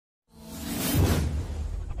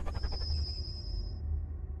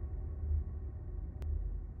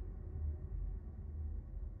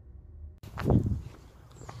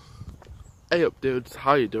Hey up dudes,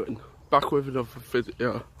 how you doing? Back with another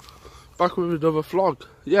video. Back with another vlog.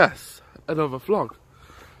 Yes, another vlog.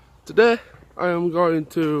 Today I am going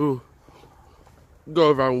to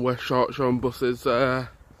go around West Yorkshire on buses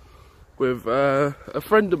with a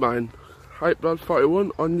friend of mine,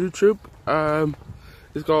 Hypeblad41 on YouTube.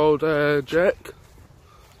 He's called Jake.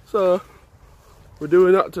 So we're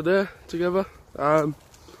doing that today together.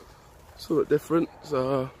 Something different.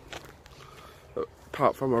 So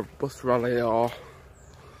apart from a bus rally or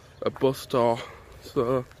a bus tour,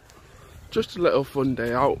 so just a little fun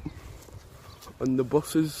day out on the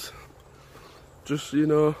buses. Just, you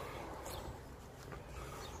know,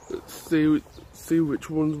 see which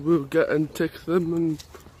ones we'll get and tick them and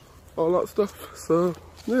all that stuff. So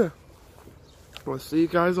yeah, I'll see you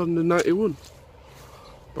guys on the 91.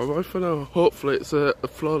 Bye bye for now. Hopefully it's a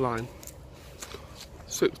flow line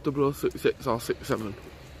 6066 or 67.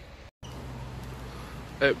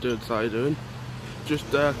 Hey dudes, how you doing?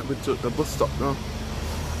 Just coming to the bus stop now.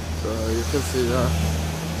 So you can see that.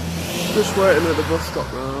 Just waiting at the bus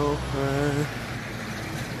stop now.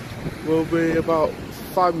 We'll be about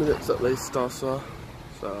 5 minutes at least or so.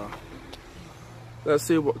 So let's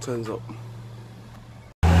see what turns up.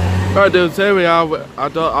 Right dudes, here we are. I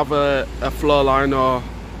don't have a flow line or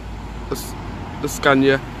the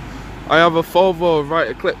Scania. I have a Volvo Right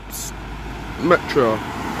Eclipse Metro,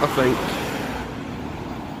 I think.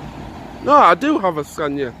 No, I do have a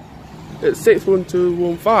Scania. It's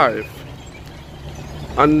 61215.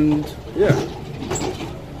 And yeah,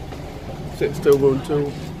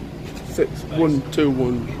 61215.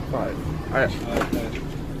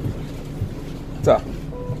 So,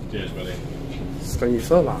 cheers, buddy. Scania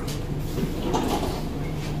Solar.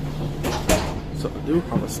 So I do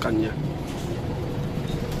have a Scania.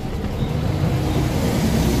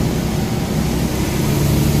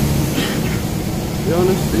 To be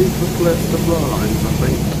honest, these replace the flow lines, I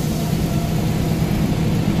think.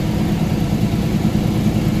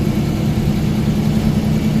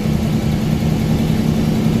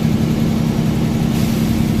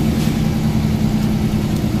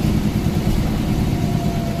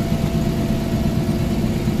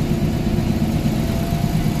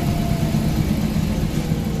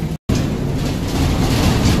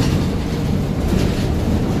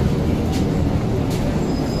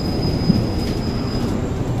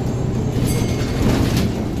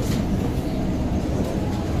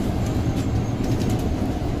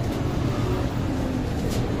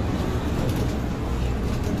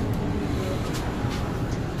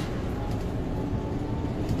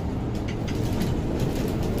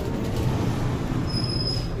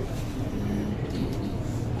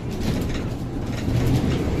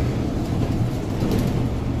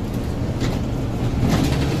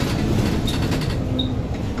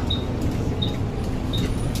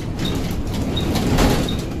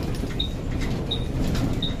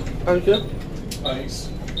 Thank you. Thanks.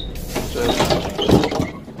 Cheers.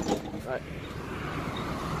 Right.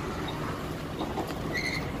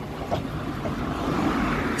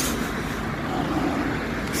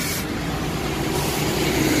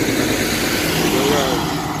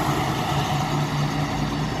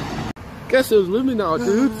 Guess who's with me now,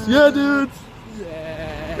 dudes? Yeah, dudes.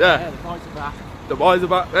 Yeah. The boys are back. The boys are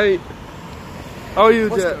back, mate. How are you,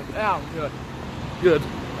 Jake? Yeah, I'm good. Good.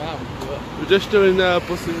 Yeah, I'm good. We're just doing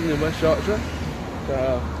buses in West Yorkshire.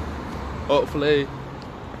 So hopefully,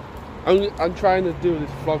 I'm trying to do this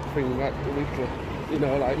vlog thing like weekly. You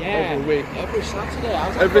know, like every week. Every Saturday.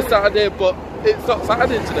 Every Saturday, but it's not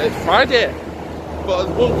Saturday today. It's Friday. But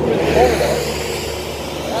there's one coming tomorrow.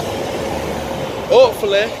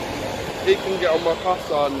 Hopefully, he can get on my pass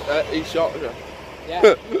on East Yorkshire.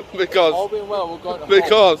 Yeah. because all being well, we'll go to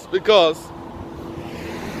because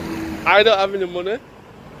I don't have any money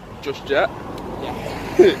just yet.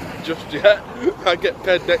 Yeah. Just yet. I get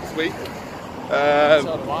paid next week.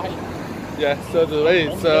 So do I. Yeah, so do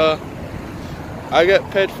we. So I get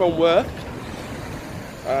paid from work.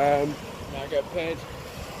 I get paid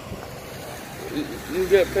You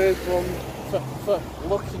get paid from for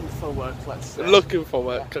looking for work, let's say. looking for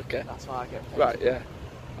work. Yeah, Okay. that's why I get paid. Right. Yeah.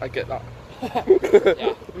 I get that.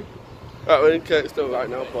 Yeah. Right, we're in Kirkstone right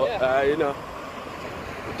now, but you know,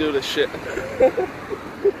 we do this shit.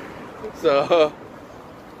 So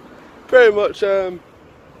pretty much, I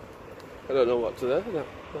don't know what to do now.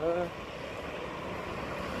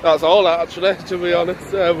 That's all actually, to be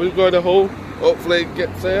honest. We're going to Hull. Hopefully it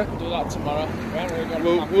gets here. Do that tomorrow. When are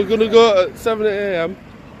we We're going to go at 7 AM.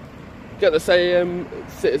 Get the same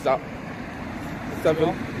cities up.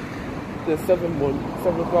 7. The 7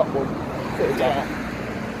 o'clock one. Cities up.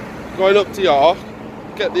 Going up to York.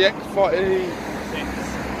 Get the X46.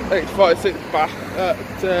 X46 back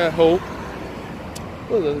at Hull.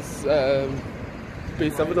 Well, there's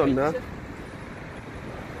B7 on there.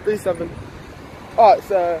 B7. Oh, it's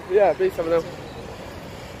yeah, B7L.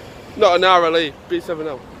 Not an RLE,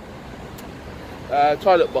 B7L.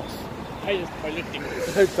 Toilet bus. Hey, there's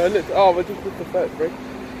toileting. Toilet. Oh, we're just with the 33.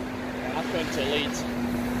 Yeah, I'm going to Leeds.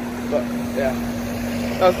 But yeah,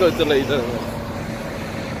 that's going to Leeds anyway.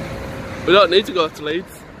 We don't need to go to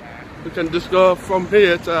Leeds. We can just go from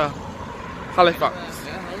here to Halifax.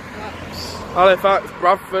 Yeah, Halifax,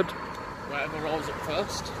 Bradford, whatever rolls up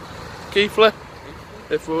first. Keighley,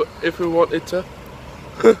 if we wanted to.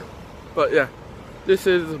 But yeah, this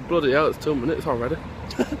is bloody hell. It's 2 minutes already.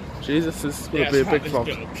 Jesus, this is going to be a big vlog.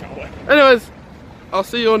 Anyways, I'll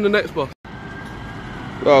see you on the next bus.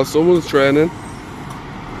 Well, someone's training.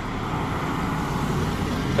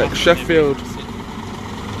 Ex-Sheffield.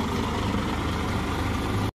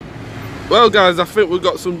 Well guys, I think we've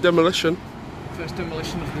got some demolition. First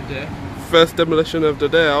demolition of the day. First demolition of the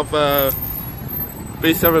day of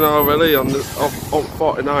B7 RLE on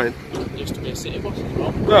 49. It used to be a city bus as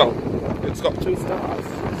well. Well, it's got 2 stars,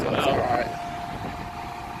 so that's alright.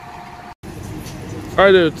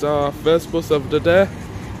 Alright dudes, our first bus of the day.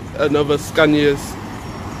 Another Scania's,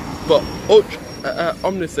 but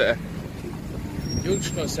Omnicity. You were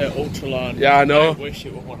just going to say Ultraland. Yeah, I know. I wish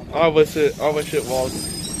it was one of them. I wish it was.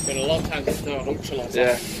 It's been a long time since there were Ultralands.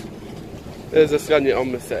 Yeah. There's a Scania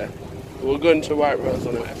Omnicity. We're going to White Rose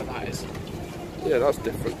on it. Whatever that is. Yeah, that's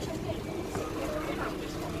different.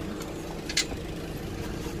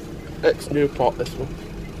 Ex-Newport, this one.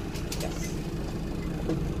 Yes.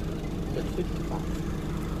 Ex-Newport.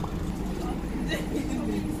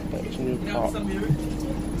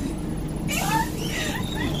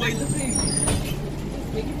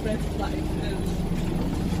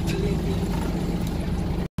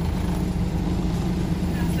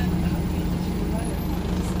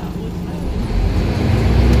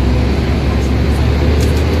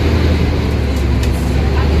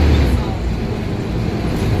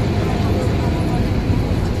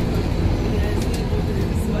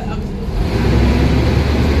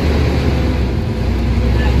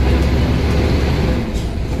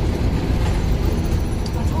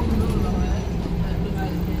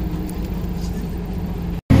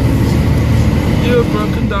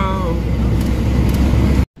 Broken down.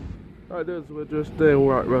 Right dudes, we're just in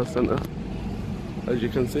White Rose Centre, as you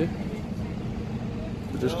can see.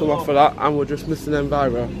 We just come off of that and we're just missing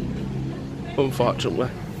Enviro, unfortunately.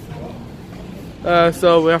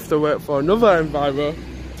 So we have to wait for another Enviro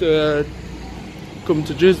to come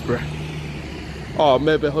to Dewsbury. Or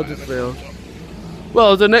maybe Huddersfield.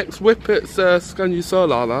 Well, the next Whippet's Scania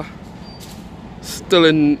Solar there. Still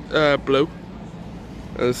in blue.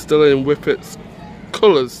 And still in Whippet's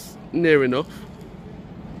colours, near enough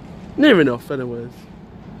anyways.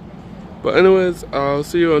 But anyways, I'll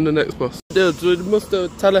see you on the next bus. Dudes, we must have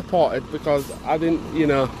teleported because I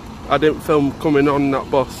didn't film coming on that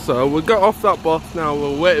bus. So we got off that bus now,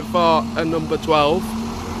 we're waiting for a number 12,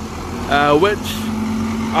 which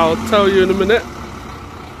I'll tell you in a minute.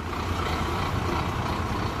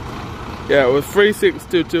 Yeah, it was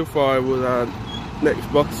 36225 was our next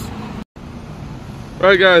bus.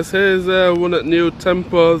 Right guys, here's one at new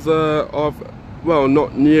Tempos well,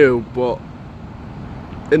 not new, but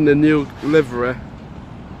in the new livery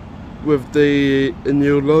with the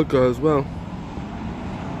new logo as well.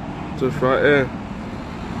 Just right here.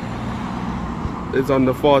 It's on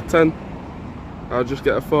the 410. I'll just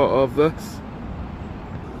get a photo of this.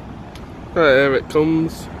 Right, here it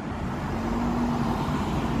comes.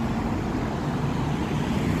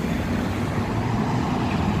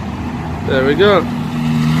 There we go.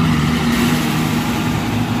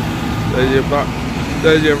 There's your back,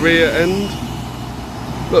 there's your rear end.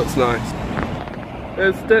 Looks nice.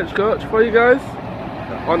 There's stagecoach for you guys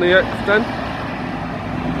on the X10.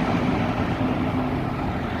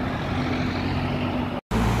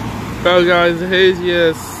 Well guys, here's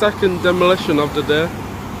your second demolition of the day.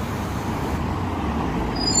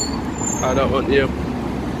 I don't want you.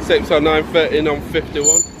 609 13 on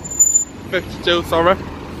 51. 52, sorry.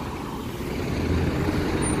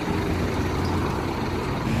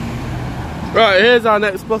 Right, here's our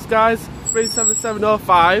next bus guys,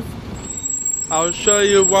 37705. I'll show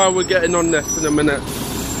you why we're getting on this in a minute.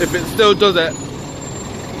 If it still does it.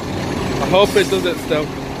 I hope it does it still.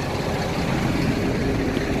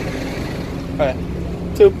 Alright,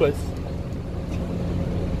 2 please.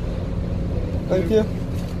 Thank you.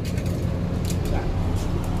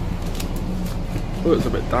 Oh, it's a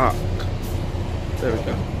bit dark. There we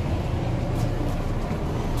go.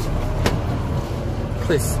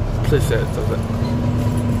 Please say it does it.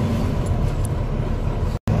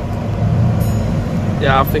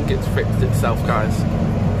 yeah, I think it's fixed itself, guys.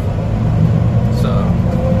 So,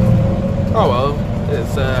 oh well,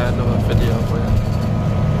 it's another video for you.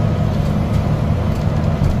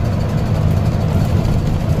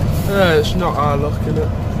 It's not our luck, innit?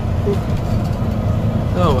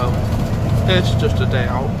 Oh well, it's just a day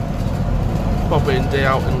out. Probably a day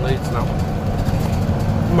out in Leeds now.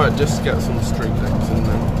 Might just get some street legs and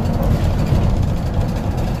then.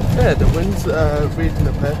 Yeah, the wind's reading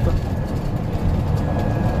the paper.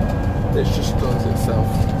 It just does itself.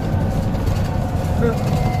 Yeah.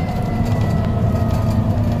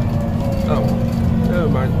 Oh, never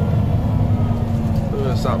mind. I'm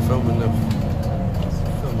gonna start filming them.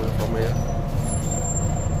 Filming from here.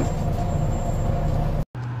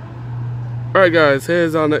 Right guys,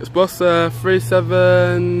 here's our next bus,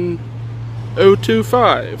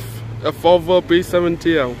 37025, a Volvo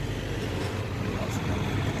B70L.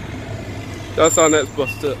 That's our next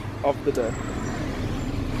bus of the day.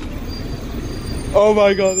 Oh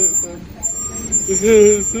my god, it's him.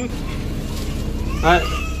 Alright,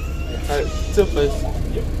 still please.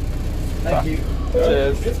 Thank you.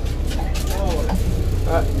 Cheers.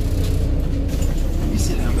 Alright. You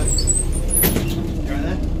sit down, bud. You right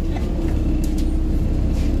there?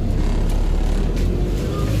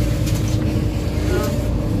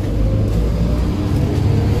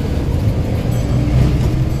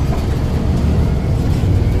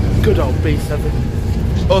 Good old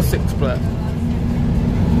B7. Or 6 plate.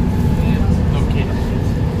 Okay.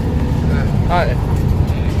 Alright.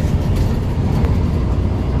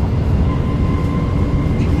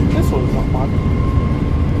 This one's not bad.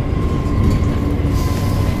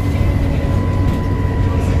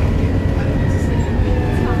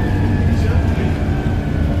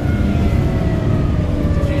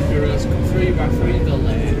 Euros, 3x3, the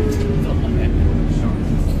limit.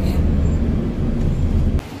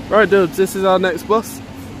 Right dudes, this is our next bus.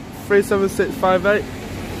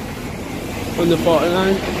 37658 on the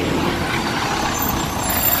 49.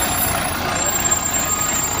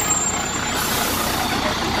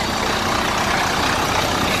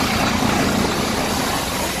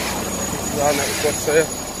 This is our next bus here.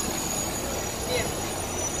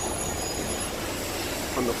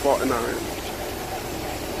 On the 49.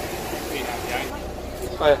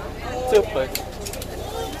 Oh yeah, 2 please.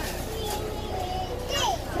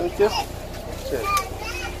 Thank you. Cheers.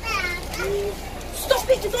 Stop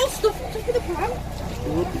it, there's all stuff in the pram.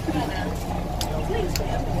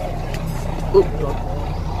 Oh god.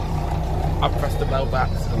 I pressed the bell by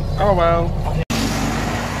accident. Oh well.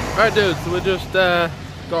 Right dudes, so we just got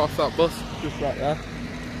off that bus, just right there.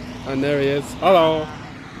 And there he is. Hello.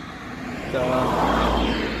 So,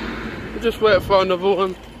 we just wait for another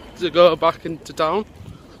one to go back into town.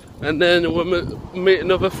 And then we'll meet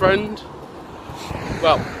another friend.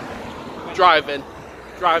 Well, driving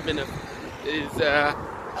is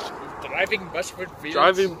Driving bus for fields.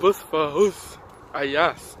 driving bus for us.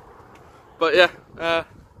 Yes. But yeah,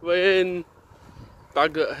 we're in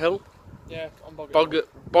Bagot Hill. Yeah, on Bog. Yeah,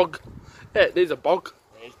 it needs a bog.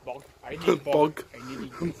 There's bog. I need bog. I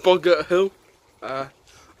need Bagot Hill.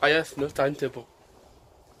 Yes, no timetable.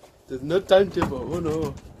 There's no timetable. Oh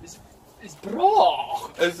no. It's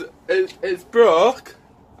broke. It's broke.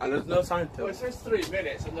 And there's no timetable. Well, it says 3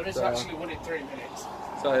 minutes, and there is actually one in 3 minutes.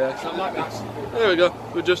 So yeah. So I might be actually. There we go.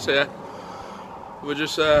 We're just here. We're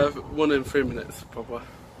just 1 in 3 minutes, probably.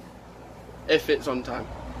 If it's on time.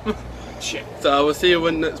 Shit. So we'll see you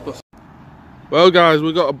when the next bus. Well guys,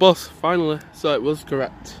 we got a bus finally, so it was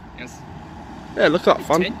correct. Yes. Yeah, look at that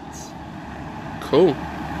fan. Tense. Cool.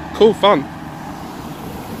 Cool fan.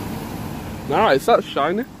 Nice, that's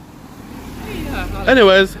shiny. Yeah.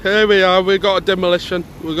 Anyways, here we are, we got a demolition.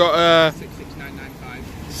 We got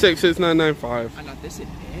 66995. 66995. And had this in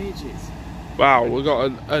ages. Wow, we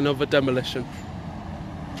got another demolition.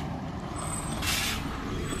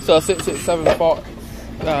 So 66740.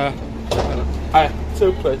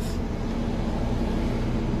 2 please.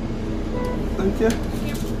 Thank you.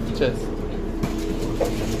 Cheers.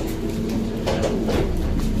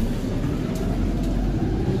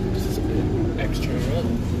 Extra roll.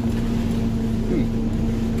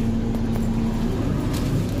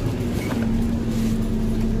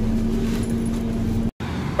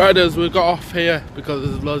 Right, as we got off here because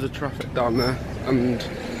there's loads of traffic down there, and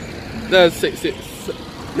there's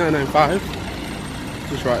 66995,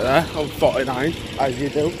 just right there on 49, as you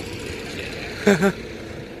do.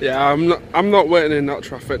 Yeah, I'm not waiting in that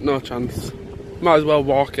traffic, no chance. Might as well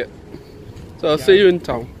walk it. So I'll see you in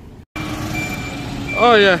town.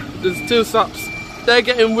 Oh yeah, there's 2 saps. They're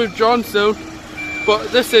getting withdrawn soon, but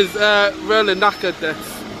this is really knackered. This.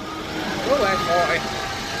 Oh,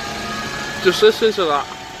 Just listen to that.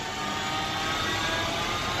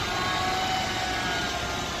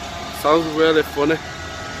 Sounds really funny.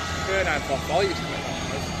 3944 used to make that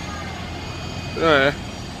noise. Oh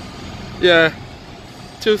yeah. Yeah.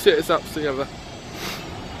 Two city saps together.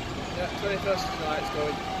 Yeah, 21st of July it's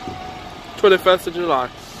going. 21st of July.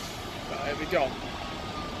 But it'll be John.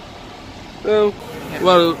 Oh,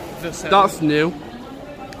 well, The 7th. that's new.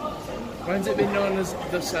 When's it been known as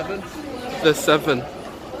the 7th? The 7.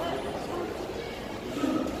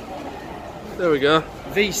 There we go.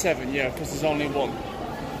 The 7, yeah, because there's only one.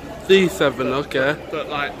 The 7, okay. But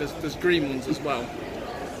like, there's green ones as well.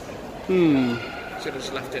 Hmm. Should have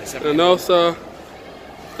just left it at 7. And also,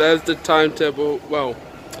 there's the timetable. Well,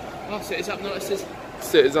 Oh, City's Up notices.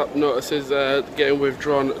 Cities Up notices getting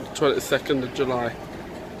withdrawn at the 22nd of July.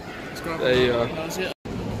 Let's go. There you are. That's it.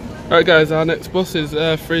 Right guys, our next bus is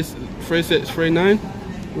 3639.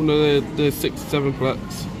 One of the 67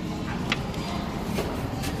 plates.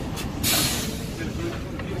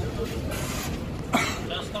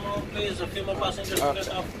 Please, a few more passengers to get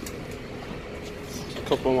off. A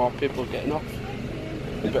couple more people getting off.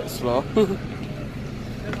 A bit slow.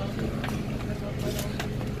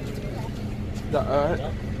 That alright?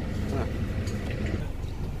 Yeah.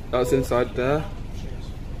 That's inside there.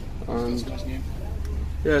 And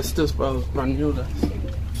yeah, it still smells brand new there.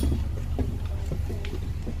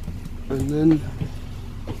 And then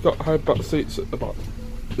got high back seats at the back,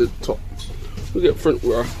 the top. We get front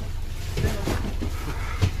row.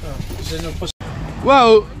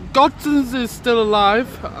 Well, Godson's is still alive.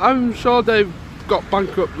 I'm sure they got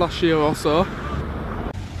bankrupt last year or so.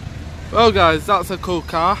 Well guys, that's a cool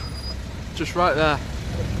car. Just right there.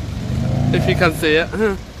 If you can see it.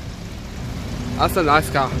 That's a nice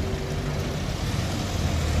car.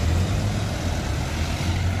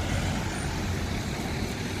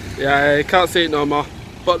 Yeah, you can't see it no more.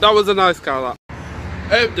 But that was a nice car, that.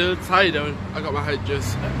 Hey dudes, how you doing? I got my head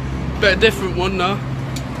juice. Bit of different one though.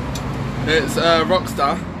 It's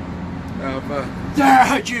Rockstar.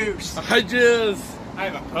 Yeah, juice! Head juice! I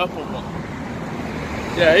have a purple one.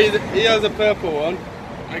 Yeah, he has a purple one.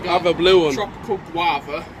 I have a blue one. Tropical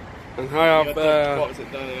guava. And I have what was it?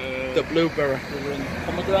 the blueberry.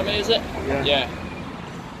 Pomegranate, is it? Yeah. Yeah.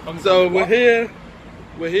 So we're here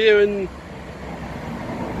in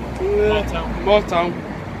Moortown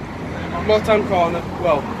Corner.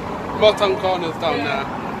 Well, Moortown Corner's down there.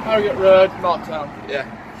 Harrogate Road, Moortown. Yeah.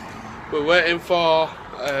 We're waiting for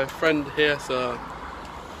a friend here, so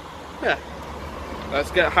yeah.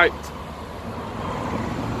 Let's get hyped.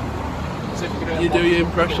 You do your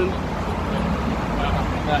impression?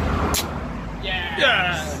 Yeah.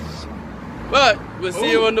 Yes! Right, we'll see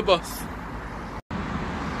you on the bus.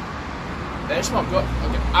 They smell good.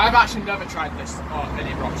 Okay. I've actually never tried this or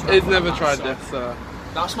any Rockstar. He's never tried this, so.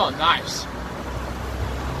 That smells nice.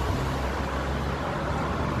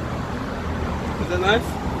 Is it nice?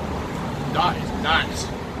 That is nice.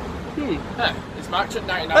 Yeah, it's marked at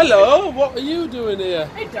 99. Hello, what are you doing here?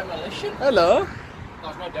 Hey, demolition. Hello.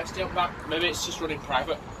 That's my desk up back. Maybe it's just running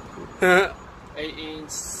private.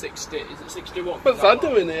 1860. Is it 61? What's that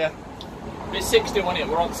doing here? It's 61 here.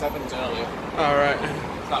 We're on 7s earlier. Alright.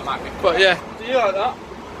 That might be. But yeah, do you like that?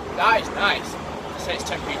 That is nice. I say it's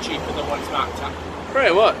 10p cheaper than what it's marked at.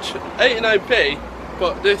 Pretty much. 89p,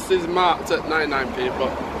 but this is marked at 99p,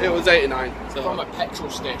 but it was 89. So. From a petrol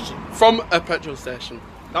station. From a petrol station.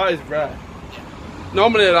 That is rare.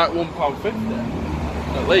 Normally like £1.50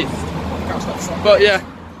 at least. But yeah,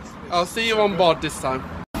 I'll see you on board this time.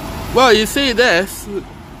 Well, you see this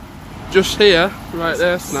just here, right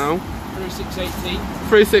there now. 3618.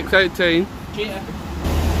 3618. Cheater.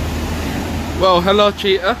 Well, hello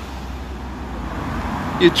cheater.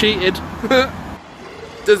 You cheated.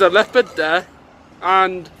 There's a leopard there,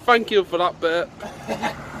 and thank you for that bit.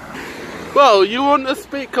 Well, you want to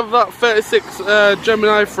speak of that 36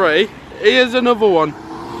 Gemini 3? Here's another one.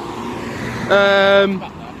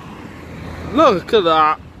 Look at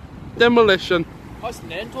that. Demolition. What's the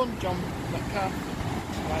named one, John? That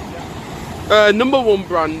car? Number 1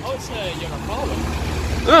 brand. Oh, it's a Euro 4 then.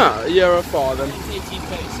 Ah, Euro 4 then. It's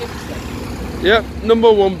 1836 then. Yep,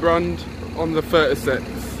 number 1 brand on the 36.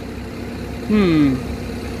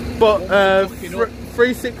 But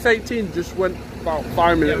 3618 just went about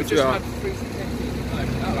 5 minutes ago. Had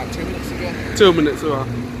 3618 like 2 minutes ago. 2 minutes ago.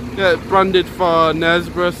 Yeah, it's branded for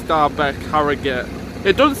Knaresborough, Starbeck, Harrogate.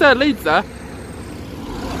 It doesn't say Leeds there.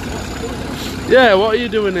 Yeah, what are you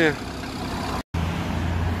doing here?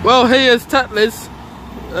 Well, here's Tetley's,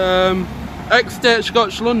 ex-State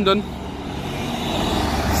Scotch London.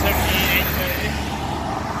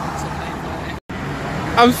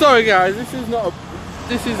 7830. I'm sorry guys, this is not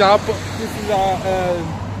this is our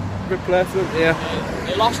replacement here.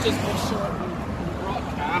 He lost his bus, so we brought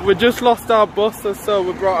a car. We just lost our bus, so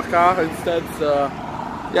we brought a car instead. So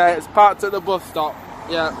yeah, it's parked at the bus stop.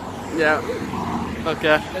 Yeah.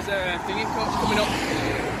 Okay. There's a thingy coach coming up.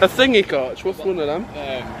 A thingy coach? What's one of them?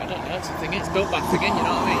 I don't know, it's a thingy. It's built by thingy, you know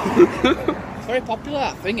what I mean? It's very popular,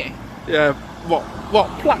 that thingy. Yeah. What?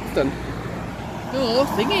 Plaxton? No,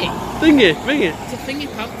 thingy. Thingy. It's a thingy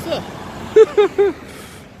panther.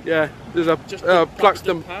 Yeah. There's a Just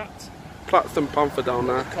Plaxton part. Plaxton Panther down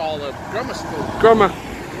there. Called a grammar school. Grammar.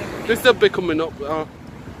 This will be coming up.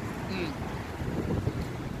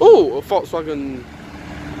 Oh, a Volkswagen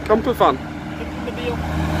camper van.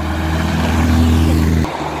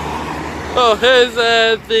 Oh, here's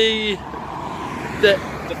the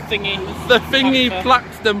thingy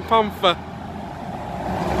Plaxton Panther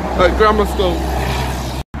at grammar school.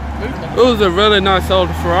 Oh, there's a really nice old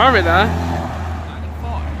Ferrari there.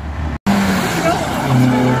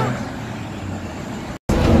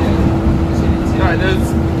 Right,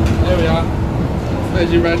 there we are.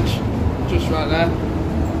 There's your wrench, just right there.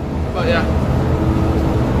 But yeah,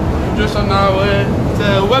 just on our way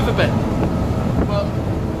to Weatherby. But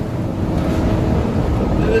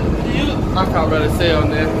I can't really see on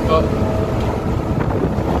there, but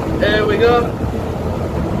here we go.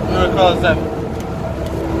 I'm gonna close them.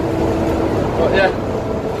 But yeah,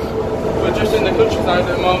 we're just in the countryside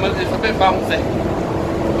at the moment. It's a bit bouncy,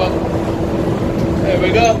 but here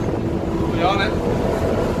we go. We're on it.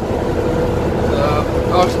 So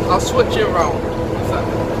I'll switch it around.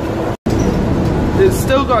 It's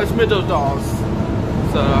still got its middle doors,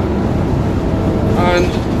 so, and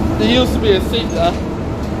there used to be a seat there.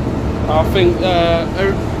 I think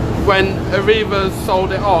when Arriva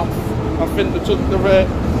sold it off, I think they took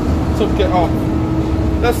it off.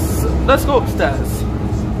 Let's go upstairs.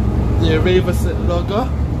 The Arriva logo.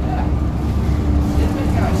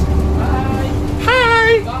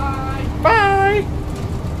 Hi. Bye.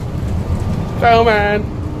 Ciao, man.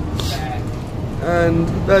 And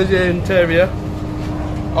there's the interior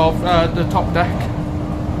of the top deck,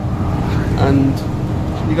 and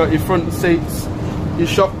you got your front seats, your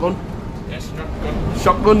shotgun. Yes, shotgun.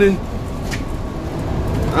 Shotgunning.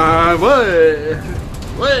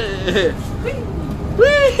 Way.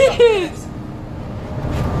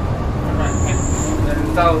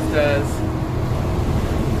 Then downstairs.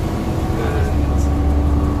 And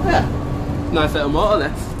yeah, nice little motor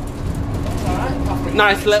this.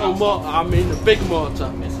 Nice little motor, I mean a big motor.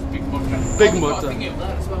 It's a big motor. Big motor.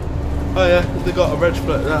 Oh yeah, they got a reg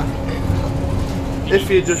plate there. If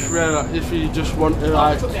you just want to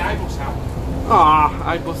like... took the iBus out.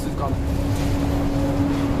 Ah, iBus is gone.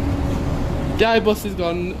 The iBus is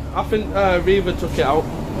gone. I think Reva took it out.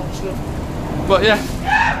 But yeah.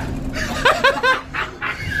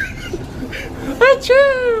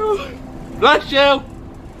 Achoo! Bless you!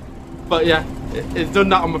 But yeah, it's done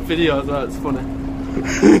that on my video, so it's funny.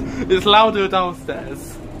 It's louder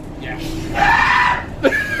downstairs. Yeah.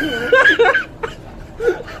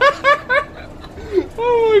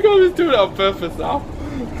 Oh my god, he's doing it on purpose now.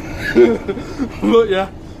 But yeah,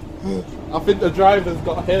 I think the driver's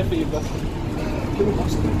got hay fever.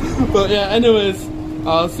 But yeah, anyways,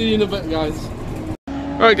 I'll see you in a bit, guys.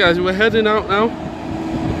 Alright guys, we're heading out now.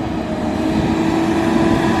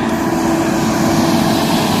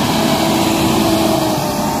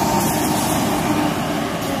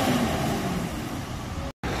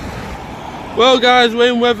 Well guys,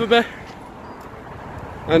 we're in Weatherby,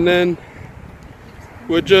 and then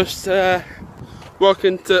we're just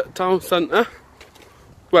walking to town centre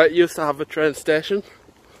where it used to have a train station.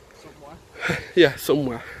 Somewhere. Yeah,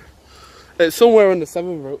 somewhere. It's somewhere on the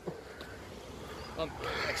 7 route. On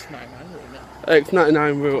X99 route, isn't it?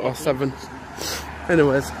 X99 route or 7.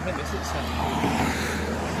 Anyways. I think this is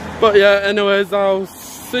 7. But yeah, anyways, I'll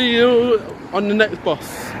see you on the next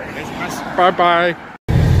bus. Bye bye.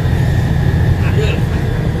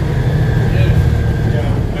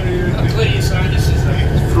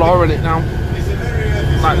 Flooring it now,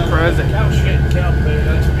 like crazy. It's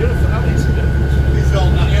beautiful, that is beautiful.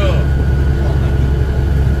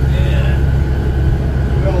 Yeah.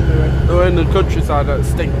 We're in the countryside that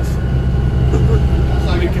stinks.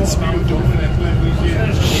 We can smell it.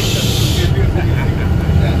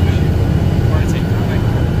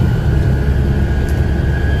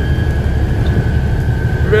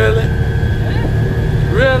 Really?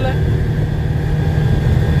 Really?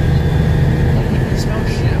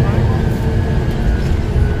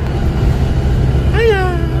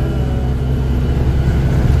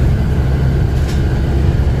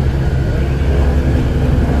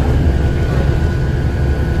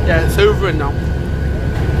 Yeah, it's hoovering now.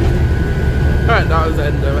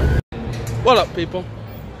 What up, people?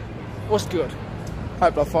 What's good?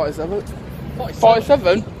 Hype Blood 47.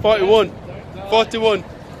 47? 41. 41.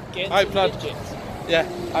 Against Hype the Blood. digits. Yeah,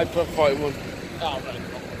 Hype Blood 41. Oh, right.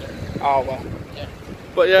 Oh, well. Yeah.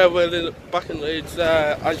 But yeah, we're back in Leeds.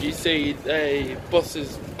 As you see, the bus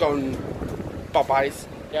has gone bye-byes.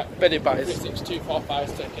 Yeah. Benny buys. 36245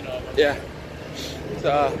 is taking over. Yeah.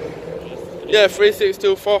 So, yeah,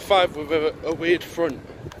 36245 with a weird front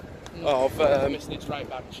of Missing its right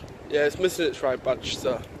badge. yeah, it's missing its right badge.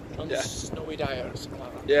 So On yeah, Snowy Dyer or something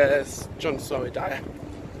like that. yeah, it's John Snowy Dyer.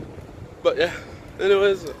 But yeah,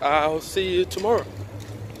 anyways, I'll see you tomorrow.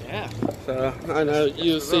 Yeah. So I know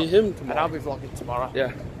you'll see him And tomorrow. I'll be vlogging tomorrow.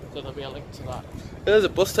 Yeah. So there'll be a link to that. There's a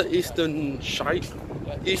bus to Eastern Shite.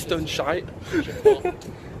 Yeah, Eastern Shite. Shit.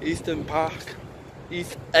 Eastern Park.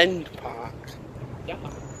 East End Park. Yeah.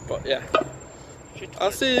 But yeah. Shit.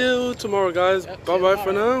 I'll see you tomorrow, guys. Yeah, Bye bye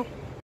for tomorrow. now.